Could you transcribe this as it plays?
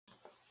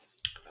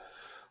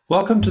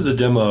Welcome to the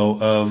demo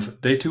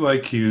of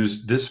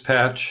D2iQ's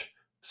Dispatch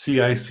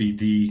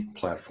CI/CD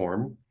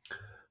platform.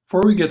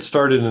 Before we get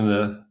started in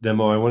the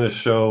demo, I want to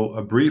show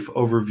a brief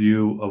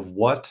overview of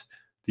what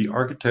the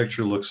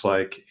architecture looks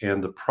like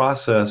and the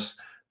process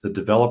that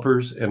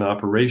developers and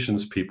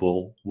operations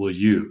people will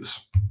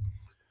use.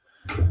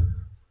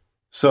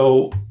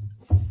 So,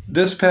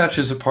 Dispatch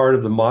is a part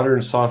of the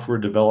modern software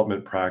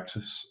development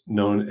practice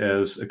known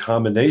as a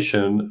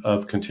combination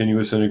of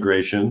continuous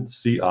integration,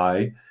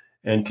 CI,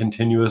 and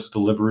continuous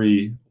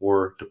delivery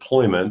or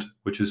deployment,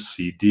 which is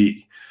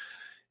CD.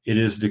 It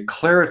is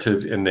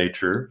declarative in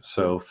nature,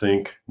 so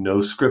think no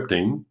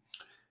scripting,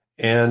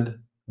 and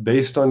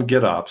based on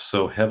GitOps,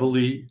 so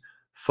heavily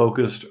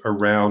focused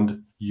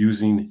around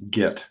using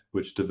Git,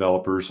 which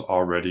developers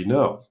already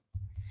know.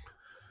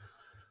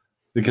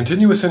 The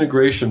continuous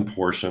integration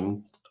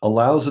portion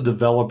allows a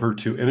developer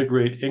to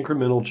integrate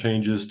incremental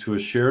changes to a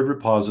shared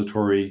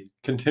repository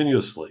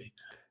continuously.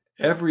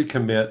 Every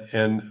commit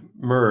and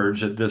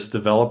merge that this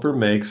developer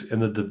makes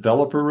in the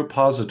developer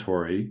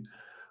repository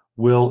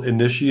will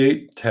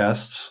initiate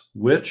tests,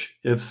 which,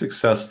 if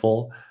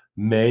successful,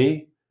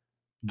 may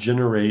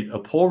generate a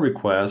pull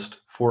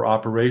request for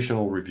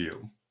operational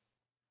review.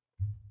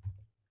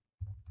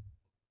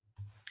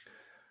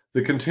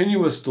 The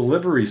continuous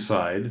delivery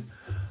side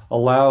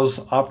allows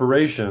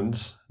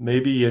operations,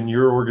 maybe in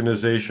your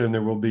organization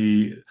there will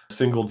be a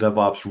single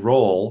DevOps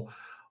role,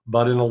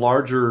 but in a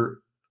larger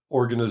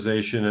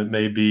organization it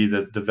may be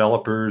that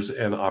developers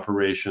and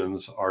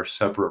operations are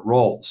separate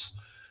roles.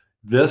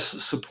 This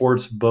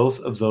supports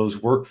both of those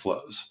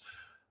workflows.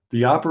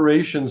 The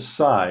operations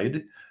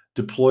side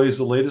deploys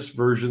the latest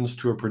versions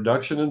to a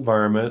production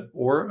environment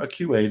or a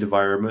QA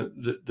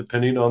environment,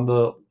 depending on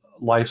the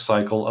life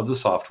cycle of the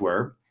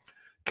software,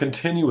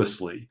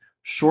 continuously,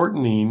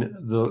 shortening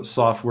the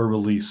software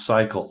release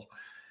cycle.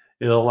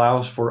 It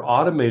allows for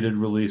automated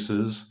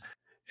releases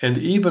and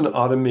even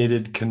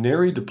automated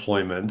canary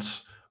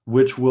deployments,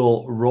 which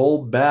will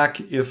roll back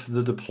if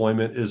the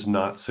deployment is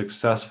not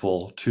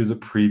successful to the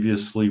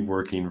previously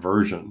working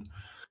version.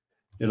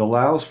 It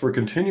allows for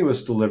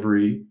continuous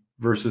delivery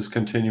versus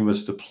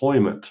continuous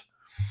deployment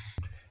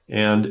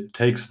and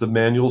takes the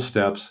manual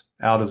steps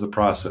out of the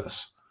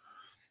process.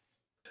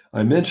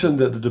 I mentioned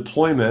that the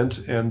deployment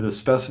and the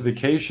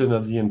specification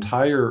of the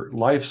entire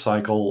life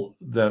cycle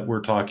that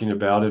we're talking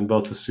about in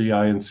both the CI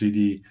and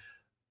CD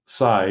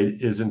side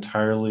is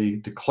entirely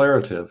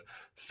declarative,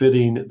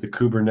 fitting the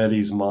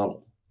Kubernetes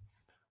model.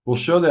 We'll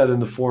show that in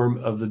the form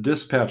of the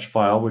dispatch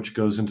file, which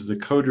goes into the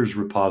coders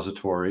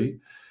repository,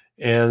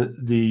 and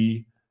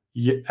the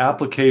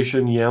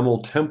application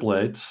YAML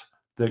templates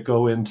that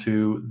go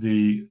into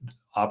the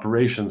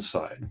operations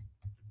side.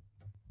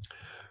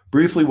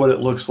 Briefly, what it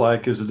looks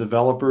like is a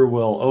developer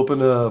will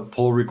open a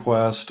pull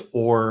request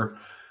or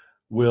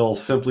will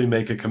simply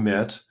make a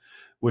commit,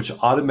 which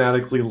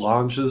automatically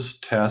launches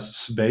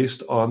tests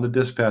based on the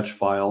dispatch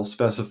file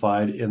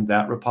specified in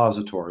that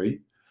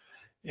repository.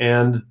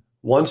 And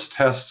once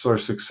tests are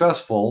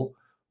successful,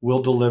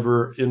 we'll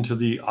deliver into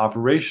the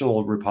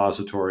operational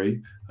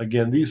repository.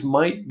 Again, these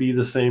might be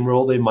the same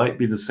role, they might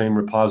be the same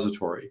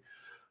repository.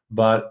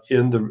 But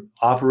in the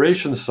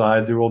operations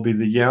side, there will be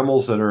the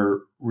YAMLs that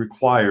are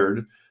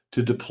required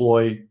to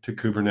deploy to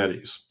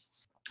Kubernetes.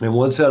 And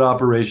once that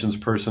operations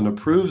person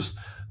approves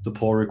the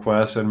pull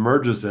request and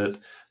merges it,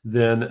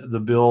 then the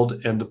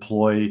build and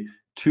deploy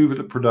to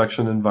the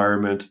production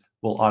environment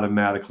will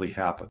automatically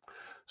happen.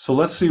 So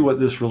let's see what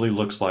this really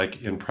looks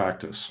like in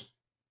practice.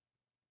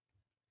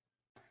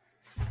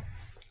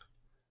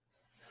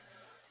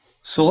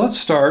 So let's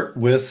start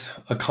with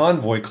a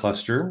Convoy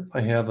cluster.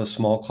 I have a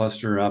small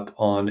cluster up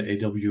on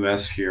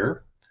AWS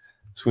here.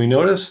 So we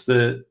notice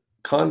that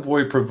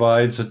Convoy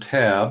provides a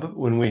tab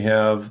when we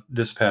have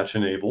dispatch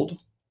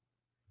enabled,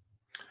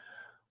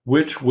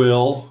 which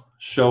will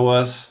show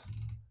us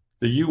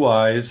the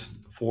UIs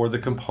for the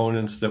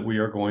components that we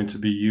are going to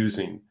be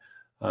using,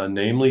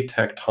 namely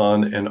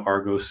Tekton and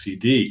Argo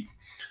CD.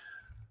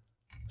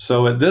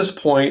 So at this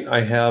point,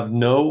 I have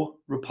no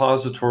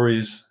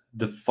repositories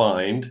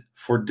defined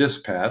for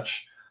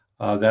dispatch.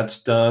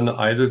 That's done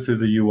either through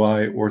the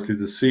UI or through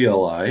the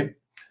CLI.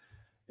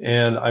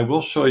 And I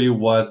will show you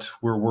what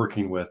we're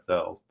working with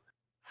though.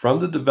 From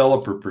the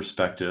developer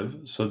perspective,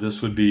 so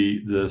this would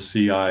be the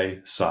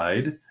CI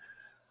side,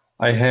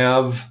 I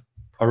have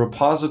a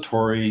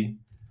repository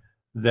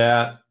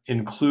that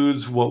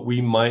includes what we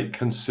might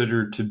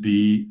consider to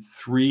be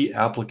 3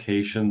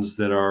 applications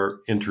that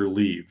are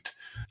interleaved.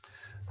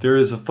 There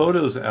is a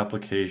Photos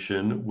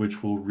application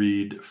which will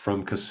read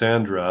from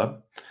Cassandra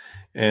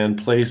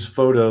and place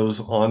photos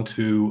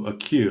onto a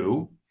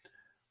queue.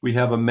 We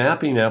have a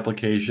mapping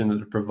application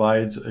that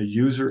provides a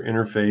user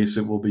interface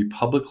that will be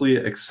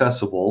publicly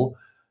accessible,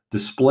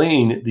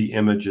 displaying the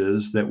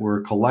images that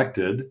were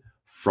collected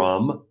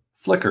from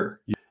Flickr.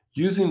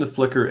 Using the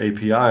Flickr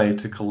API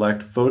to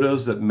collect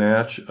photos that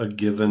match a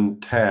given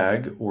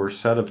tag or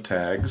set of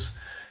tags,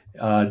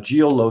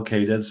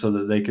 geolocated so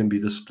that they can be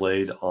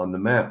displayed on the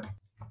map.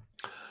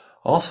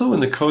 Also in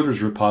the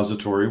coders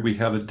repository, we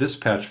have a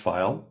dispatch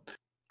file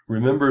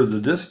Remember, the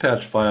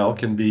dispatch file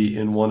can be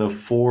in one of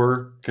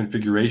 4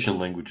 configuration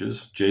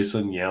languages: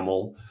 JSON,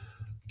 YAML,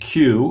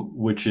 Q,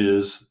 which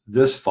is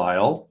this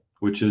file,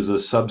 which is a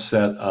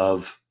subset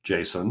of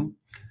JSON,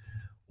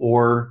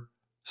 or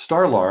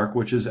Starlark,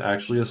 which is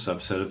actually a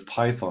subset of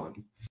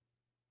Python.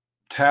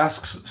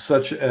 Tasks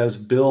such as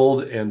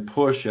build and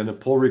push and a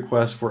pull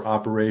request for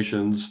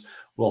operations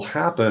will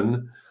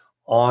happen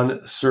on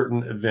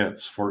certain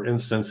events. For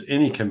instance,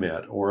 any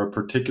commit or a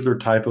particular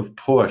type of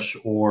push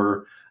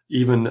or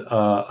even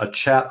a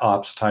chat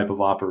ops type of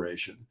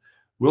operation.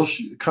 We'll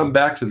come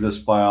back to this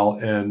file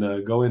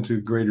and go into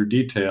greater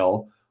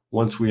detail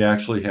once we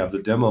actually have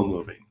the demo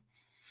moving.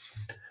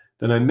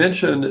 Then I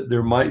mentioned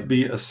there might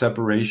be a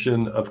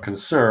separation of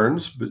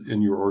concerns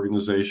in your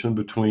organization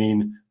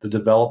between the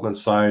development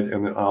side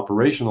and the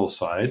operational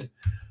side.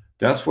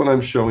 That's what I'm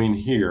showing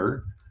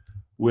here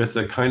with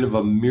a kind of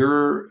a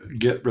mirror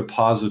Git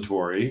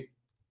repository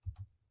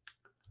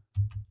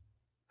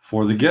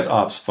for the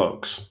GitOps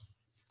folks.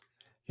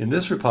 In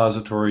this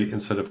repository,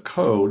 instead of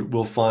code,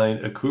 we'll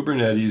find a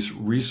Kubernetes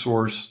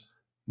resource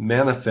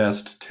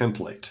manifest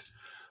template.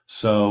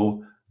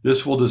 So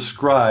this will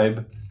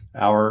describe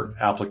our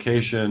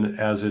application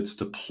as it's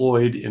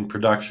deployed in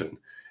production.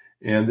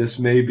 And this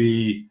may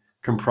be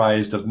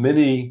comprised of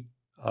many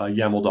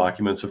YAML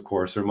documents, of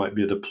course. There might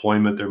be a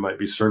deployment, there might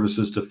be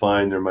services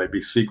defined, there might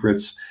be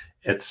secrets,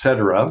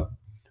 etc.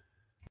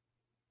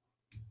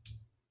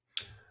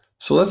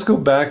 So let's go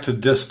back to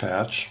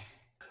dispatch.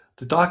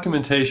 The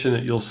documentation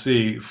that you'll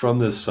see from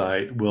this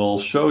site will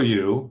show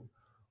you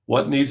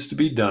what needs to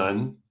be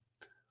done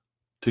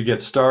to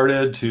get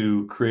started,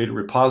 to create a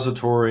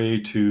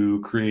repository, to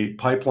create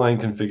pipeline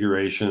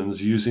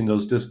configurations using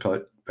those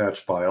dispatch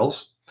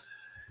files.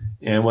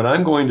 And what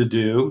I'm going to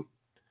do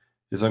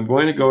is I'm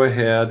going to go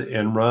ahead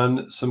and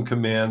run some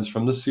commands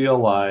from the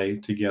CLI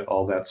to get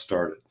all that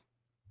started.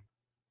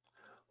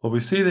 Well, we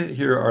see that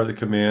here are the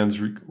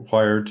commands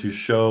required to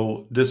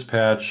show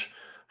dispatch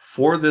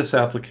for this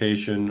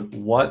application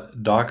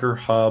what Docker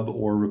Hub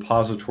or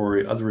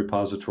repository, other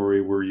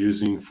repository we're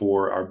using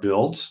for our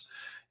builds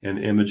and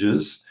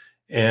images,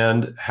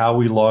 and how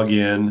we log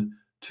in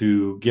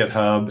to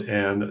GitHub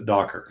and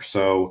Docker.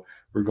 So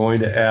we're going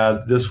to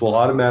add, this will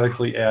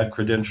automatically add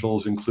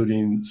credentials,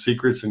 including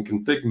secrets and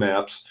config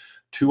maps,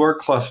 to our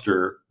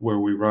cluster where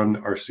we run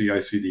our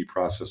CI/CD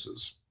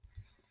processes.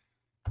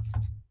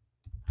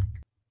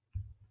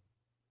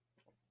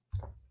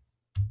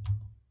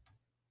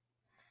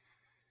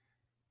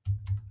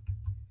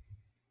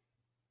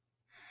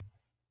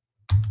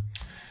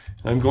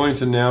 I'm going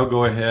to now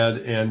go ahead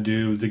and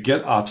do the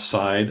GitOps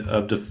side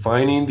of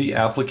defining the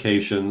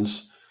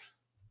applications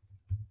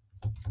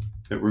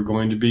that we're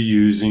going to be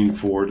using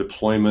for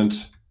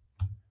deployment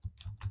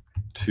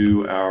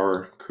to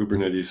our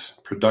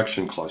Kubernetes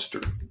production cluster.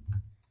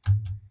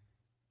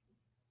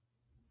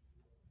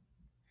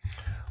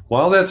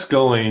 While that's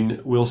going,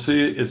 we'll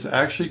see it's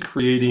actually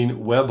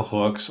creating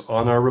webhooks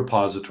on our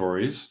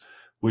repositories,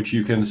 which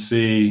you can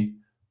see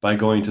by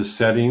going to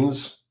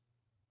Settings,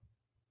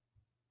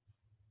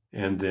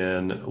 and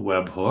then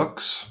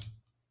webhooks.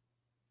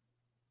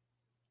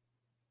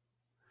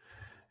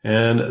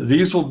 And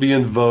these will be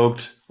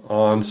invoked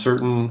on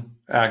certain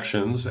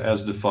actions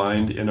as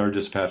defined in our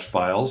dispatch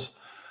files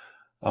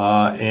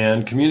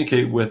and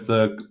communicate with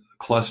the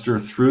cluster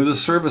through the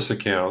service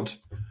account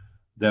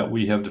that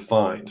we have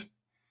defined.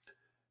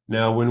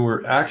 Now, when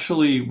we're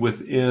actually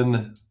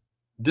within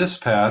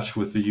dispatch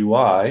with the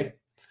UI,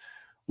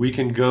 we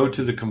can go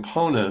to the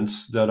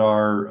components that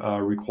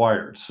are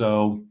required.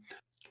 So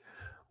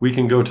we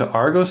can go to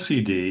Argo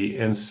CD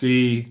and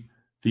see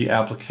the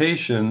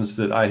applications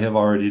that I have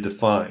already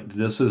defined.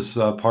 This is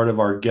part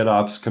of our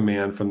GitOps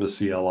command from the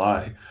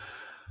CLI.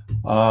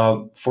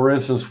 For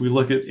instance, we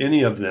look at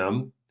any of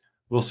them,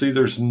 we'll see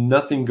there's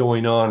nothing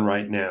going on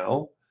right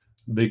now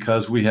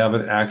because we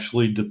haven't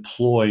actually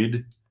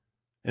deployed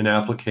an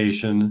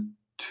application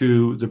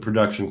to the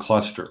production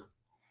cluster.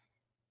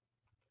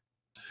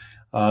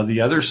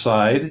 The other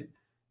side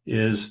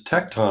is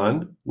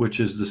Tekton, which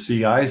is the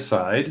CI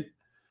side.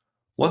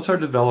 Once our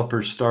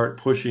developers start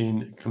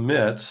pushing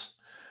commits,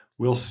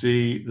 we'll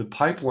see the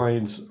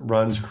pipelines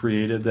runs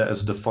created that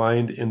is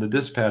defined in the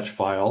dispatch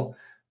file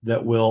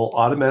that will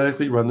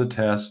automatically run the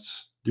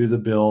tests, do the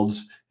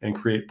builds, and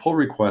create pull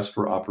requests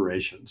for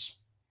operations.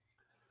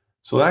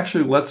 So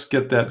actually, let's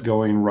get that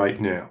going right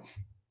now.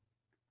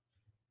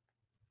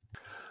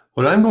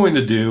 What I'm going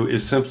to do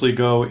is simply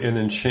go in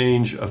and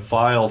change a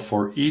file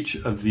for each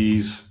of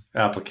these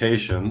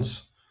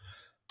applications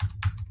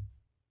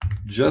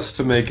just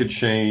to make a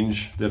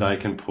change that I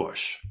can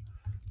push.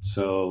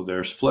 So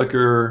there's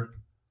Flickr.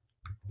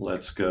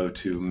 Let's go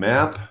to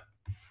map.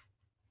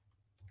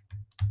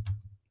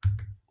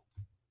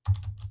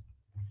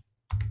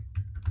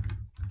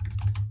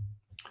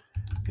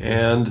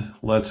 And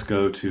let's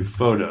go to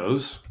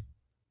photos.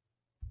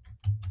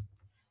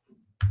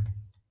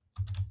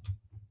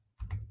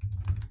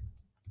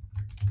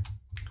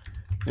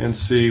 And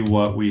see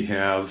what we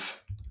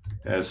have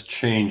as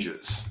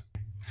changes.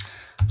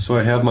 So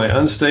I have my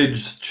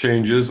unstaged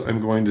changes. I'm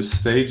going to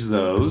stage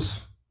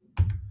those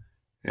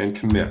and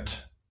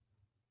commit.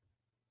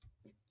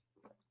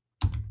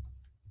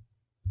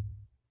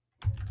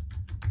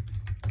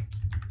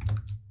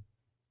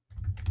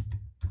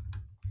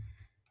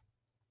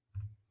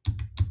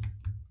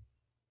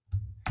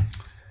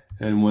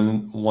 And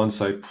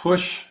once I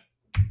push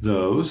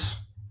those,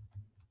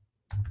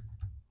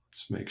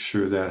 let's make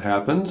sure that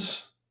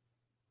happens.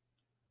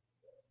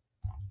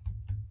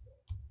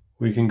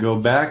 We can go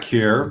back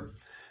here,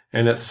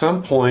 and at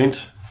some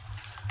point,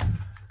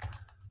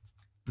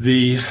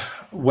 the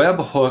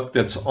webhook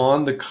that's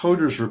on the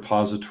coders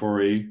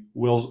repository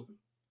will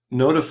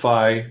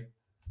notify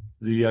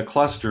the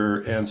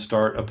cluster and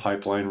start a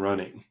pipeline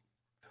running.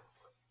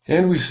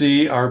 And we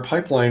see our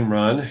pipeline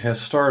run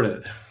has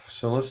started.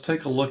 So let's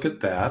take a look at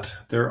that.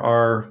 There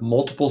are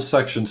multiple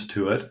sections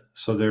to it.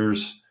 So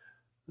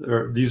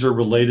these are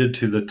related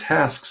to the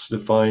tasks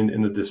defined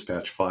in the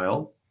dispatch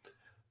file.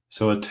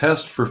 So a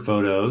test for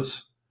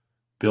photos,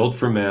 build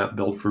for map,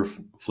 build for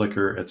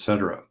Flickr,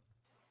 etc.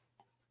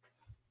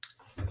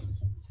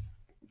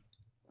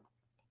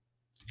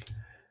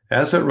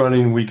 As it's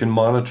running, we can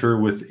monitor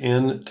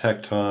within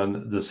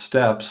Tekton the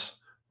steps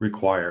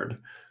required.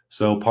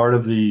 So part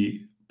of the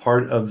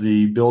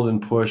build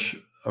and push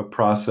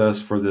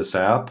process for this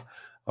app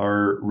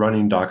are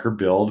running Docker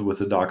build with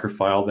a Docker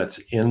file that's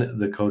in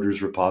the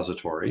coders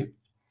repository.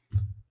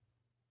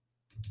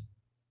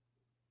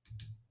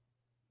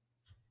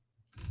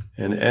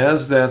 And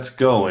as that's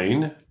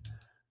going,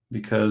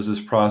 because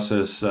this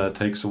process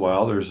takes a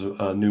while, there's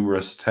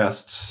numerous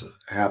tests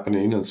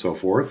happening and so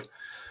forth,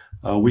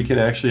 we can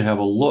actually have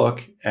a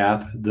look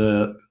at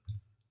the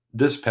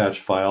dispatch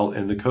file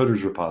in the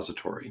coders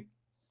repository.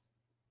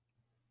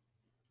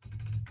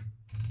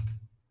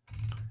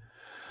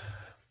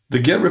 The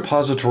Git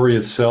repository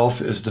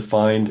itself is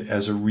defined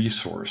as a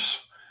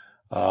resource.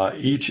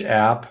 Each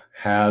app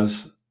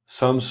has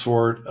some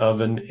sort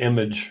of an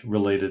image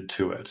related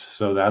to it.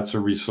 So that's a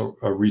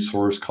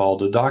resource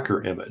called a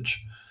Docker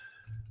image.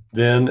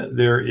 Then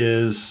there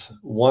is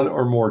one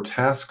or more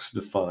tasks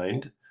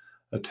defined.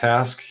 A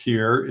task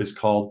here is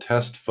called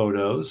test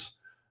photos,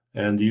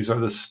 and these are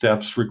the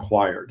steps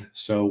required.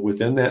 So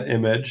within that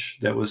image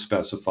that was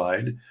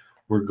specified,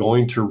 we're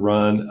going to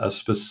run a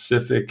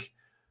specific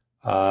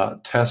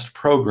test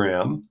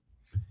program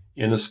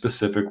in a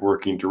specific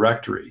working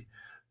directory.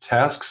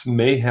 Tasks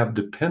may have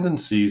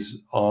dependencies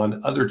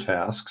on other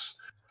tasks.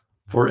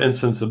 For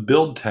instance, a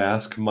build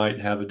task might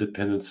have a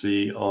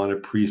dependency on a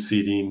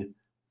preceding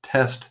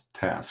test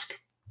task.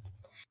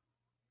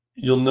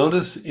 You'll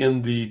notice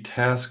in the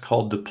task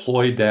called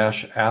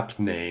deploy-app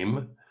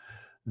name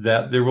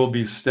that there will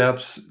be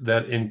steps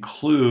that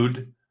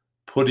include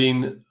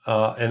putting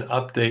an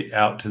update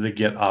out to the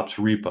GitOps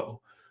repo.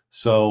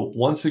 So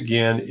once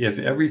again, if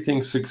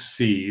everything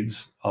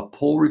succeeds, a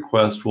pull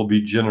request will be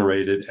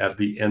generated at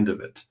the end of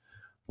it.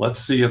 Let's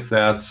see if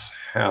that's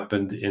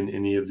happened in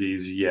any of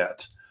these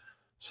yet.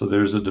 So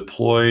there's a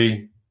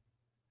deploy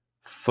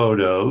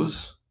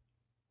photos,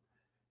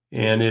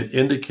 and it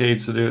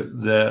indicates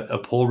that a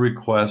pull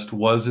request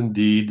was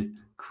indeed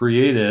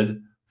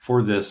created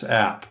for this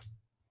app.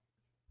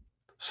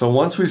 So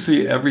once we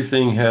see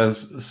everything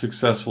has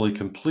successfully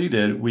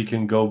completed, we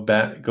can go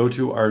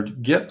to our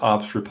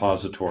GitOps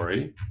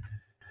repository,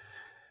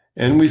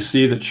 and we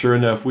see that sure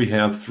enough, we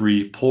have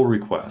 3 pull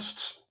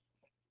requests.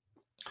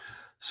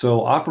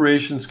 So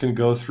operations can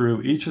go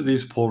through each of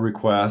these pull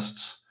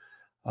requests.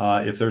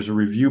 If there's a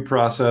review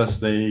process,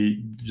 they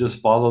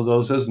just follow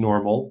those as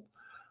normal.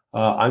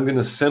 I'm going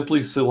to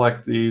simply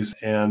select these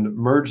and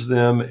merge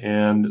them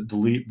and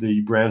delete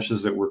the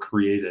branches that were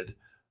created.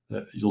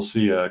 You'll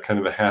see a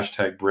kind of a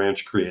hashtag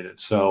branch created.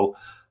 So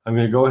I'm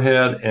going to go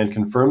ahead and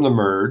confirm the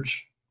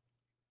merge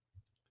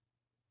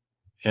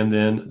and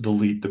then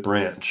delete the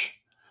branch.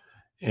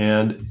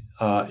 And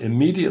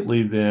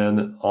immediately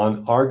then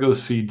on Argo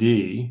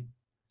CD,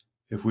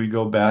 if we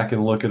go back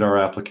and look at our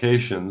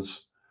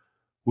applications,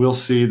 we'll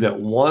see that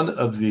one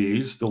of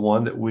these, the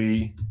one that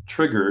we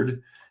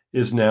triggered,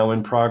 is now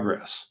in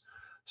progress.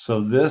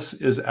 So this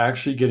is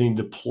actually getting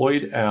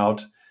deployed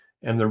out,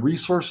 and the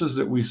resources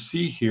that we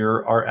see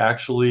here are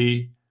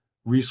actually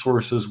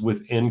resources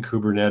within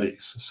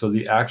Kubernetes. So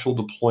the actual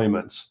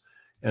deployments,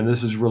 and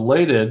this is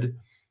related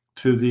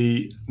to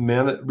the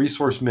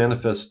resource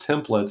manifest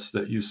templates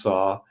that you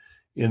saw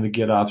in the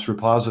GitOps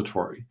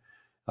repository.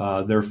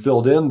 They're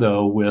filled in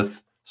though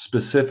with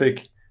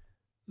specific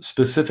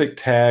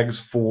tags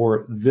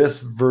for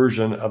this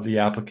version of the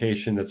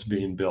application that's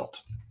being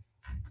built.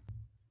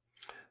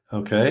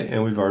 Okay,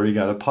 and we've already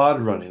got a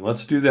pod running.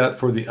 Let's do that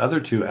for the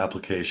other 2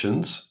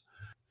 applications.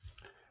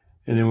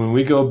 And then when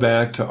we go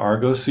back to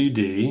Argo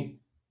CD,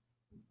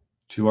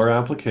 to our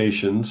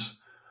applications,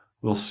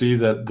 we'll see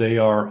that they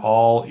are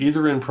all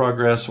either in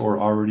progress or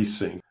already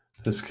synced. In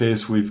this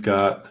case, we've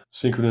got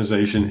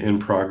synchronization in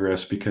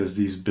progress because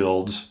these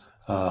builds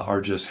are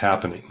just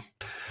happening.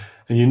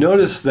 And you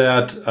notice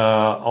that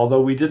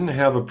although we didn't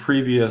have a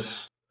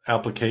previous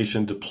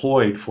application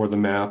deployed for the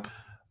map,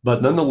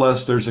 but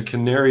nonetheless, there's a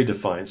canary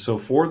defined. So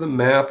for the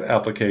map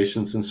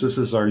application, since this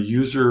is our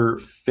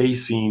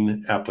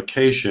user-facing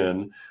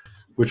application,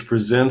 which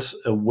presents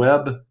a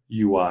web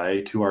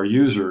UI to our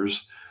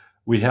users,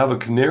 we have a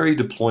canary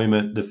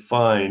deployment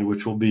defined,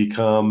 which will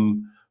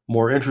become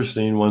more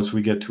interesting once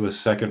we get to a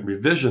second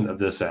revision of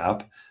this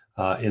app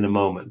in a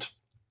moment.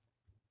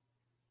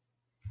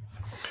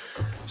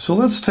 So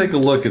let's take a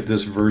look at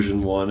this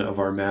version 1 of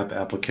our map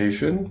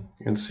application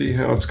and see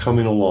how it's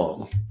coming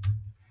along.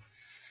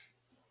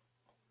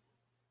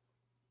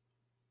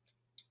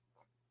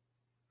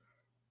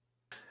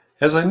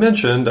 As I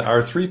mentioned, our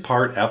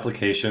 3-part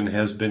application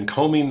has been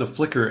combing the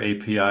Flickr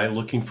API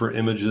looking for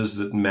images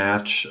that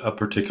match a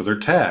particular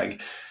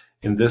tag.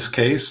 In this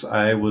case,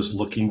 I was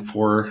looking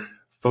for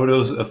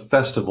photos of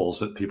festivals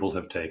that people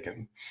have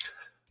taken.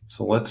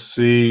 So let's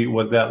see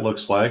what that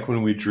looks like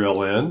when we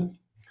drill in.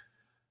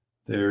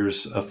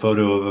 There's a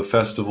photo of a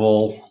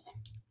festival,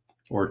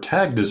 or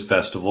tagged as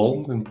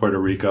festival, in Puerto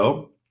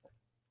Rico.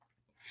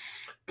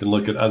 You can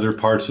look at other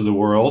parts of the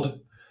world.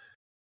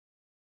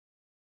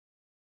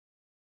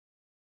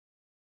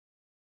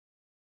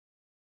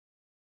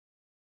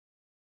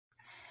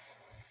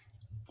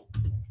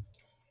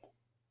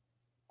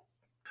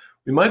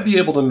 We might be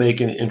able to make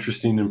an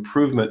interesting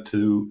improvement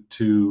to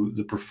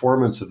the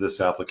performance of this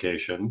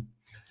application,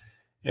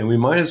 and we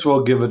might as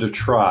well give it a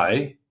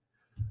try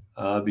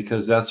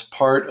because that's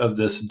part of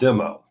this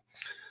demo.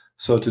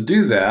 So to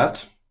do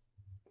that,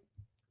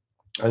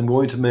 I'm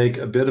going to make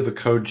a bit of a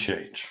code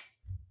change.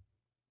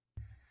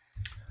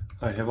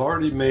 I have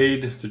already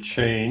made the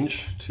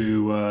change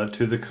to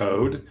the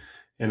code,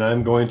 and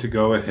I'm going to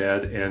go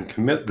ahead and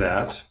commit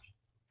that.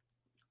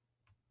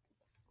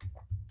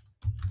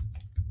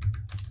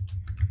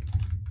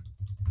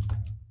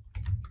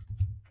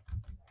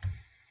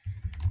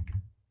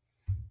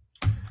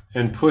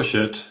 And push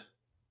it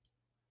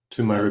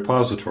to my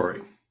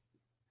repository.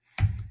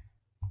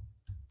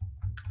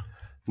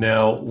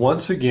 Now,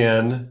 once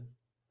again,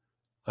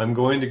 I'm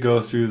going to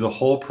go through the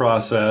whole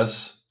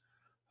process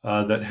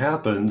that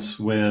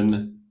happens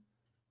when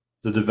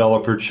the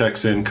developer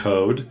checks in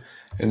code,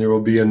 and there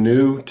will be a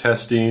new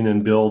testing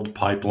and build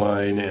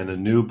pipeline and a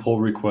new pull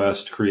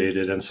request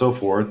created and so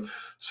forth.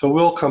 So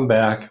we'll come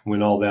back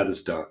when all that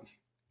is done.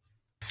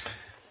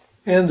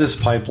 And this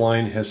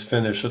pipeline has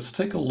finished. Let's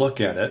take a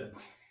look at it.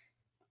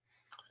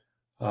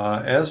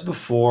 As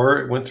before,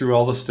 it went through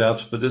all the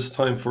steps, but this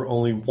time for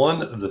only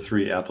one of the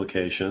 3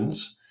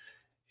 applications.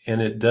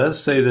 And it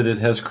does say that it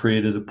has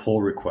created a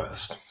pull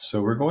request.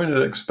 So we're going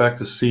to expect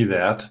to see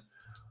that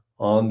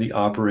on the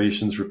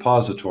operations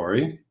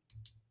repository.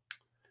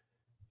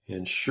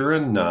 And sure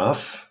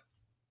enough,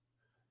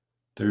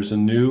 there's a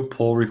new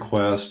pull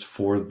request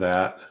for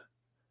that,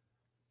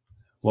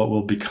 what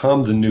will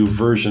become the new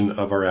version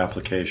of our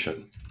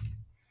application.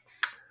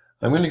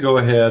 I'm going to go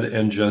ahead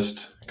and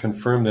just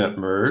confirm that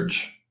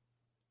merge,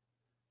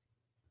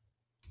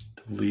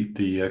 delete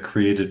the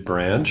created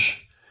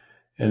branch,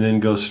 and then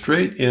go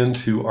straight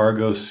into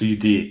Argo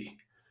CD,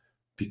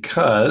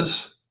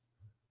 because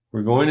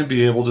we're going to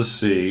be able to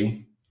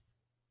see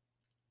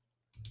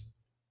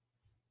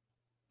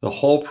the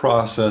whole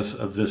process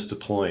of this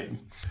deploying.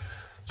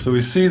 So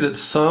we see that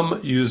some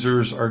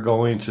users are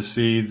going to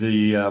see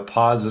the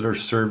pods that are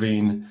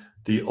serving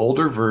the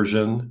older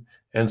version,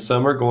 and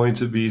some are going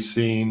to be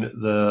seeing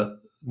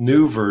the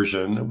new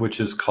version, which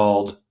is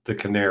called the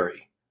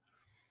Canary.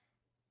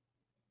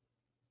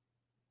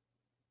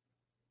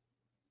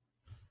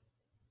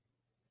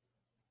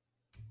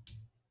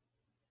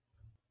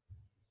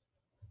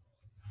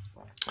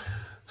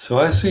 So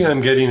I see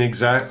I'm getting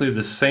exactly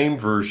the same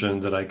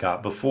version that I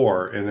got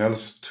before, and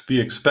that's to be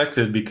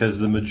expected because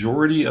the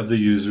majority of the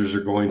users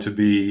are going to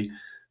be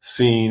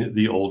seeing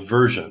the old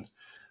version.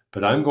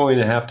 But I'm going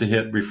to have to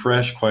hit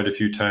refresh quite a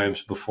few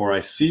times before I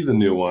see the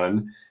new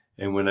one,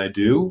 and when I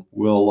do,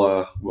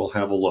 we'll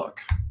have a look.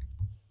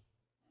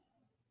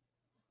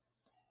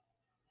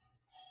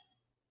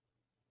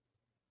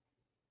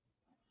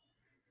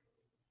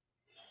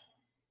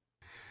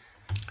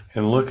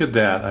 And look at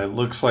that. It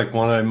looks like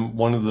I'm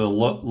one of the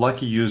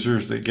lucky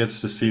users that gets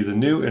to see the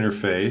new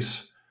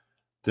interface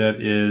that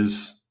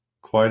is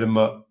quite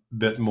a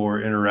bit more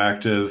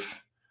interactive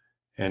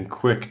and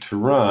quick to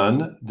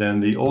run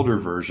than the older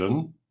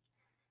version.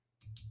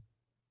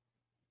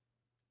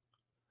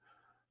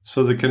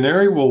 So the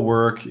Canary will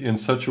work in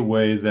such a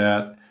way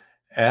that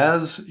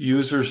as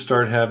users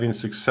start having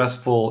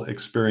successful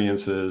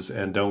experiences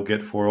and don't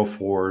get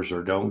 404s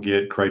or don't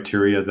get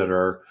criteria that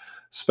are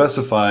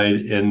specified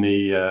in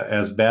the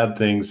as bad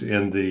things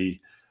in the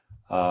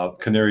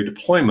Canary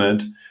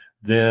deployment,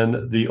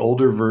 then the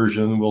older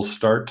version will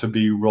start to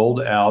be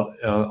rolled out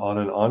on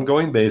an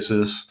ongoing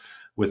basis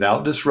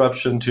without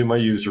disruption to my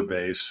user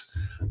base,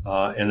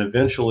 and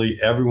eventually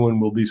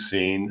everyone will be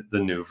seeing the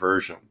new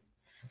version.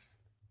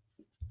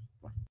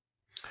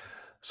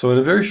 So in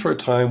a very short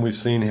time, we've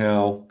seen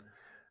how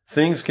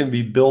things can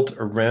be built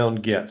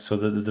around Get so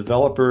that the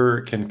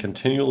developer can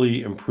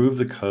continually improve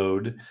the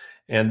code,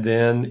 and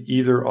then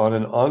either on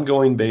an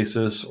ongoing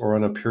basis or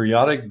on a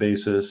periodic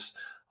basis,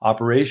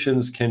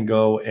 operations can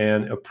go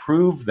and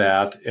approve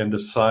that and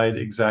decide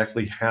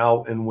exactly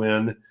how and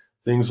when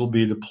things will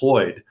be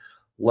deployed.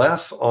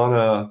 Less on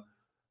a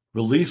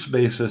release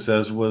basis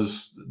as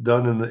was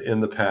done in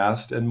the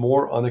past, and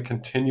more on a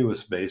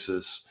continuous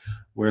basis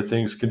where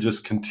things can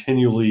just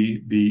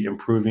continually be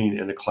improving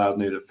in a cloud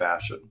native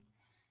fashion.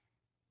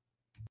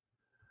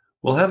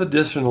 We'll have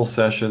additional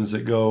sessions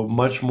that go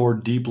much more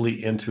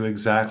deeply into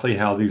exactly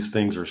how these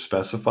things are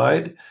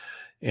specified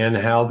and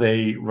how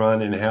they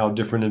run and how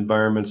different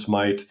environments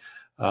might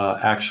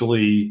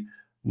actually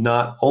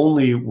not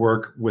only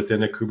work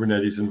within a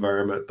Kubernetes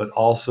environment, but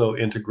also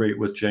integrate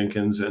with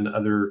Jenkins and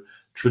other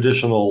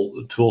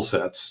traditional tool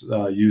sets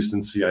used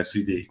in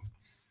CI/CD.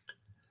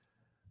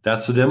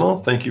 That's the demo.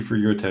 Thank you for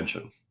your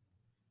attention.